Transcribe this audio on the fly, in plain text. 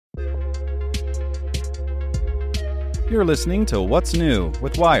You're listening to What's New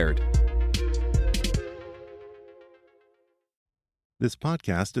with Wired. This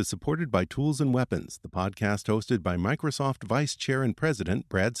podcast is supported by Tools and Weapons, the podcast hosted by Microsoft Vice Chair and President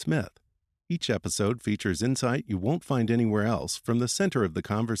Brad Smith. Each episode features insight you won't find anywhere else from the center of the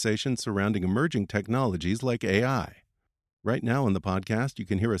conversation surrounding emerging technologies like AI. Right now in the podcast, you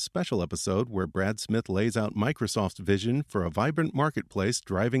can hear a special episode where Brad Smith lays out Microsoft's vision for a vibrant marketplace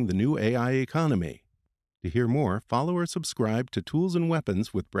driving the new AI economy. To hear more, follow or subscribe to Tools and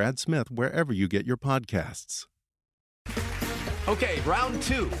Weapons with Brad Smith wherever you get your podcasts. Okay, round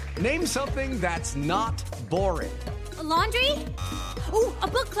two. Name something that's not boring. A laundry? Ooh, a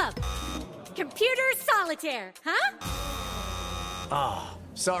book club. Computer solitaire, huh? Ah,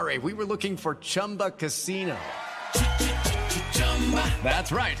 sorry, we were looking for Chumba Casino.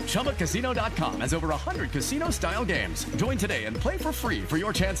 That's right, ChumbaCasino.com has over 100 casino-style games. Join today and play for free for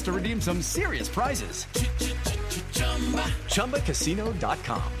your chance to redeem some serious prizes.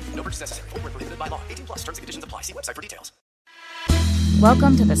 ChumbaCasino.com. No purchase necessary. Void where prohibited by law. 18+ terms and conditions apply. See website for details.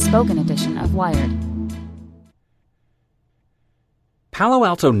 Welcome to the spoken edition of Wired. Palo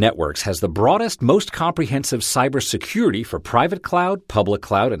Alto Networks has the broadest, most comprehensive cybersecurity for private cloud, public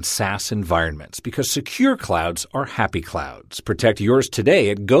cloud, and SaaS environments because secure clouds are happy clouds. Protect yours today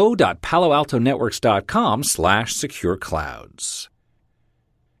at go.paloaltonetworks.com/secure clouds.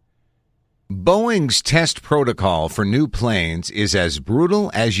 Boeing's test protocol for new planes is as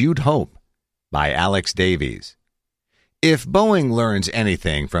brutal as you'd hope. By Alex Davies. If Boeing learns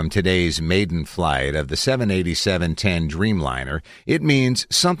anything from today's maiden flight of the 787-10 Dreamliner, it means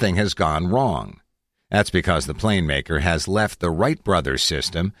something has gone wrong. That's because the planemaker has left the Wright brothers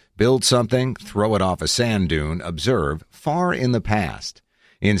system, build something, throw it off a sand dune, observe, far in the past.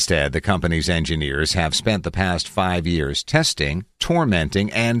 Instead, the company's engineers have spent the past 5 years testing,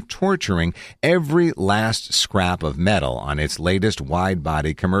 tormenting, and torturing every last scrap of metal on its latest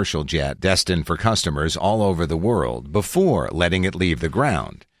wide-body commercial jet destined for customers all over the world before letting it leave the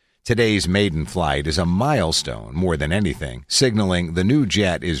ground. Today's maiden flight is a milestone more than anything, signaling the new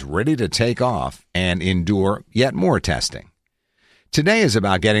jet is ready to take off and endure yet more testing. Today is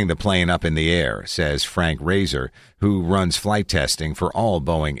about getting the plane up in the air, says Frank Razor, who runs flight testing for all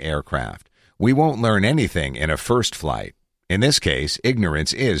Boeing aircraft. We won't learn anything in a first flight. In this case,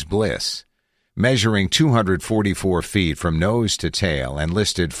 ignorance is bliss. Measuring 244 feet from nose to tail and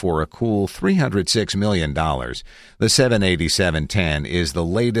listed for a cool $306 million, the 787-10 is the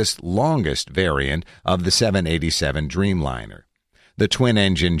latest, longest variant of the 787 Dreamliner. The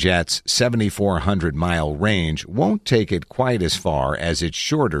twin-engine jet's 7,400-mile range won't take it quite as far as its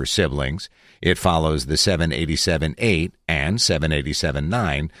shorter siblings. It follows the 787-8 and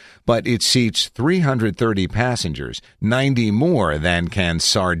 787-9, but it seats 330 passengers, 90 more than can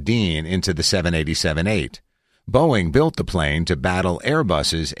sardine into the 787-8. Boeing built the plane to battle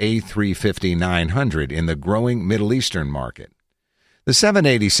Airbus's A350-900 in the growing Middle Eastern market. The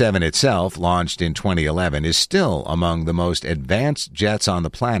 787 itself, launched in 2011, is still among the most advanced jets on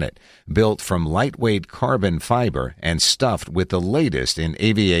the planet, built from lightweight carbon fiber and stuffed with the latest in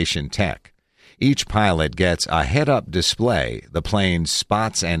aviation tech. Each pilot gets a head-up display, the plane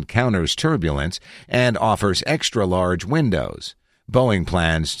spots and counters turbulence, and offers extra-large windows. Boeing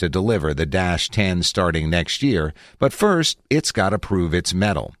plans to deliver the Dash 10 starting next year, but first it's got to prove its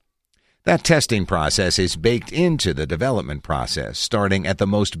mettle. That testing process is baked into the development process, starting at the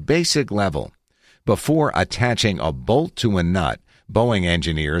most basic level. Before attaching a bolt to a nut, Boeing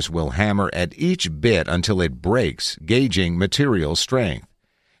engineers will hammer at each bit until it breaks, gauging material strength.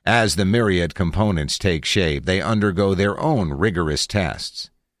 As the myriad components take shape, they undergo their own rigorous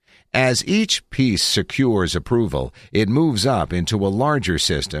tests. As each piece secures approval, it moves up into a larger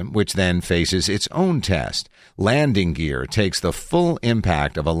system, which then faces its own test. Landing gear takes the full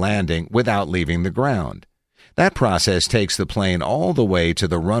impact of a landing without leaving the ground. That process takes the plane all the way to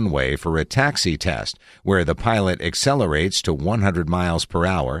the runway for a taxi test, where the pilot accelerates to 100 miles per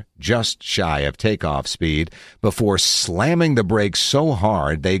hour, just shy of takeoff speed, before slamming the brakes so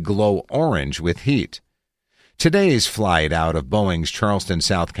hard they glow orange with heat. Today's flight out of Boeing's Charleston,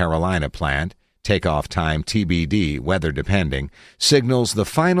 South Carolina plant, takeoff time TBD, weather depending, signals the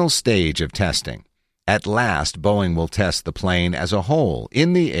final stage of testing. At last, Boeing will test the plane as a whole,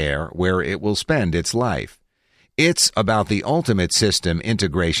 in the air, where it will spend its life. It's about the ultimate system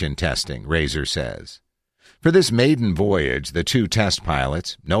integration testing, Razor says. For this maiden voyage, the two test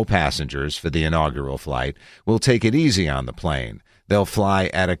pilots, no passengers for the inaugural flight, will take it easy on the plane. They'll fly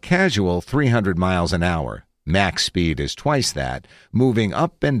at a casual 300 miles an hour. Max speed is twice that, moving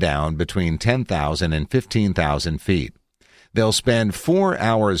up and down between 10,000 and 15,000 feet. They'll spend 4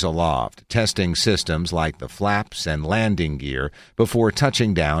 hours aloft testing systems like the flaps and landing gear before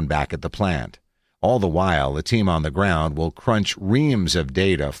touching down back at the plant. All the while, the team on the ground will crunch reams of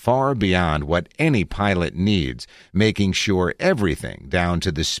data far beyond what any pilot needs, making sure everything, down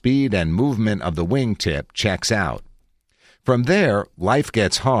to the speed and movement of the wingtip, checks out. From there, life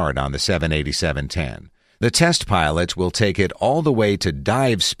gets hard on the 787-10. The test pilots will take it all the way to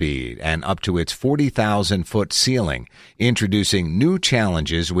dive speed and up to its 40,000-foot ceiling, introducing new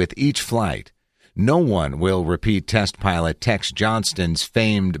challenges with each flight. No one will repeat test pilot Tex Johnston's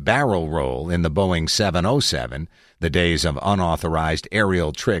famed barrel roll in the Boeing 707. The days of unauthorized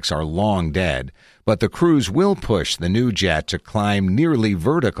aerial tricks are long dead, but the crews will push the new jet to climb nearly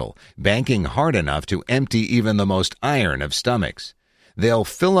vertical, banking hard enough to empty even the most iron of stomachs. They'll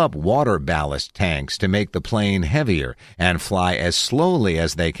fill up water ballast tanks to make the plane heavier and fly as slowly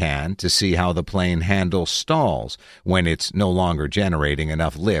as they can to see how the plane handles stalls when it's no longer generating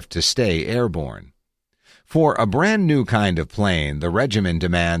enough lift to stay airborne. For a brand new kind of plane, the regimen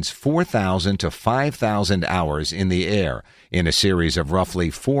demands 4,000 to 5,000 hours in the air in a series of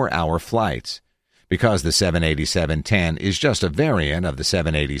roughly 4-hour flights. Because the 787-10 is just a variant of the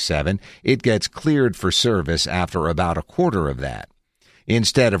 787, it gets cleared for service after about a quarter of that.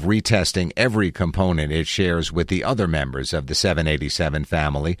 Instead of retesting every component it shares with the other members of the 787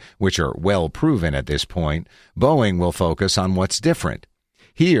 family, which are well proven at this point, Boeing will focus on what's different.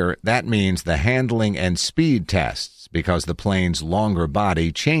 Here, that means the handling and speed tests, because the plane's longer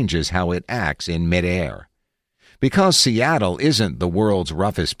body changes how it acts in midair. Because Seattle isn't the world's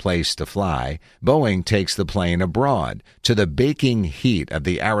roughest place to fly, Boeing takes the plane abroad, to the baking heat of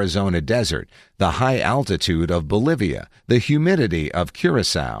the Arizona desert, the high altitude of Bolivia, the humidity of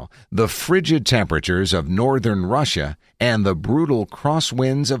Curacao, the frigid temperatures of northern Russia, and the brutal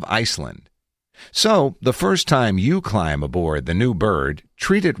crosswinds of Iceland. So, the first time you climb aboard the new bird,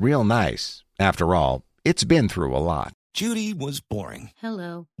 treat it real nice. After all, it's been through a lot. Judy was boring.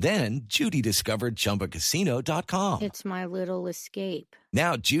 Hello. Then Judy discovered ChumbaCasino.com. It's my little escape.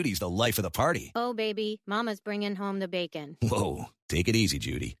 Now Judy's the life of the party. Oh, baby, mama's bringing home the bacon. Whoa, take it easy,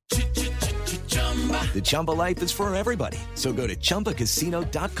 Judy. The Chumba life is for everybody. So go to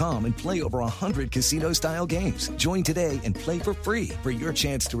ChumbaCasino.com and play over 100 casino-style games. Join today and play for free for your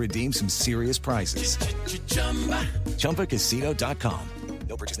chance to redeem some serious prizes. ChumbaCasino.com.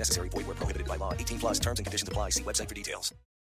 No purchase necessary. Void where prohibited by law. 18+ terms and conditions apply. See website for details.